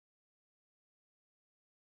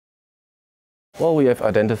Well, we have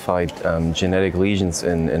identified genetic lesions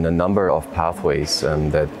in a number of pathways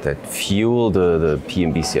that fuel the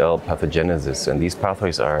PMBCL pathogenesis, and these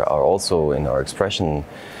pathways are also in our expression,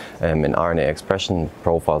 in RNA expression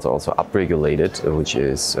profiles, are also upregulated, which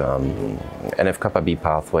is NF-kappa B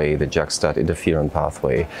pathway, the JAK-STAT interferon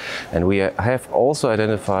pathway, and we have also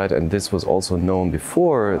identified, and this was also known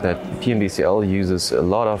before, that PMBCL uses a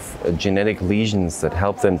lot of genetic lesions that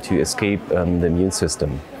help them to escape the immune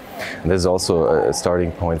system. And this is also a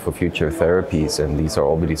starting point for future therapies, and these are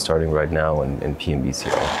already starting right now in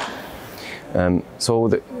PMBCL.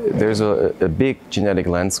 There's a big genetic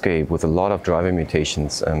landscape with a lot of driver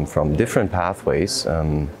mutations from different pathways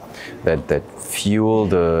that fuel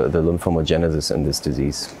the lymphomogenesis in this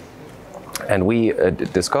disease. And we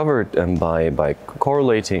discovered by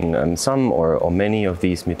correlating some or many of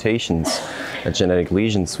these mutations, genetic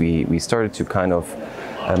lesions, we started to kind of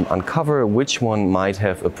uncover which one might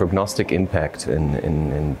have a prognostic impact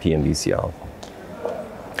in PMBCL.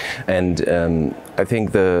 And I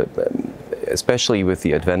think especially with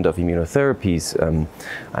the advent of immunotherapies,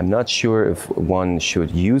 I'm not sure if one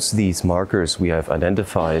should use these markers we have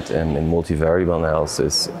identified in multivariable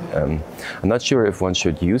analysis. I'm not sure if one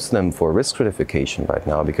should use them for risk stratification right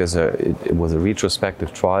now, because it was a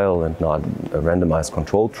retrospective trial and not a randomized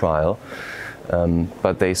controlled trial.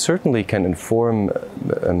 But they certainly can inform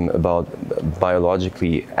about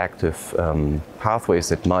biologically active pathways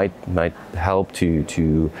that might help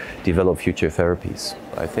to develop future therapies.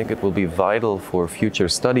 I think it will be vital for future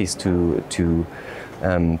studies to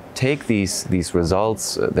take these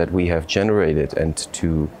results that we have generated and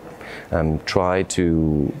to try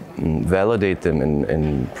to validate them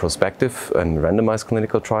in prospective and randomized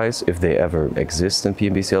clinical trials, if they ever exist in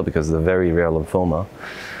PMBCL, because it's a very rare lymphoma.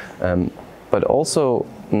 But also,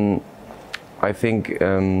 I think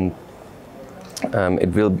it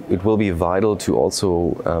will be vital to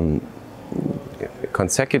also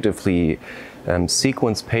consecutively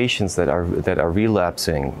sequence patients that are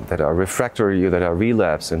relapsing, that are refractory, that are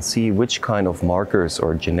relapsed, and see which kind of markers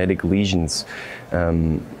or genetic lesions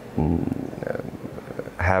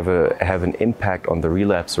have an impact on the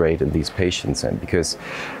relapse rate in these patients. And because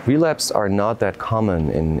relapses are not that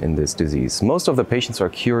common in this disease. Most of the patients are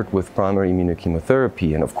cured with primary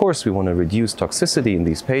immunochemotherapy, and of course we want to reduce toxicity in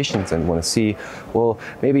these patients and want to see, well,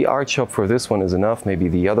 maybe R-CHOP for this one is enough, maybe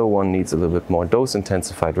the other one needs a little bit more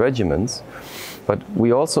dose-intensified regimens. But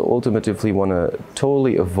we also ultimately want to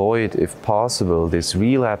totally avoid, if possible, these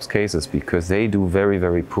relapse cases, because they do very,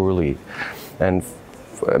 very poorly. And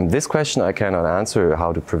this question I cannot answer,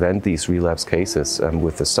 how to prevent these relapse cases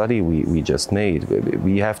with the study we just made.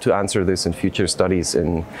 We have to answer this in future studies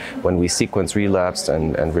when we sequence relapsed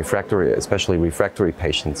and refractory, especially refractory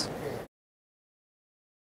patients.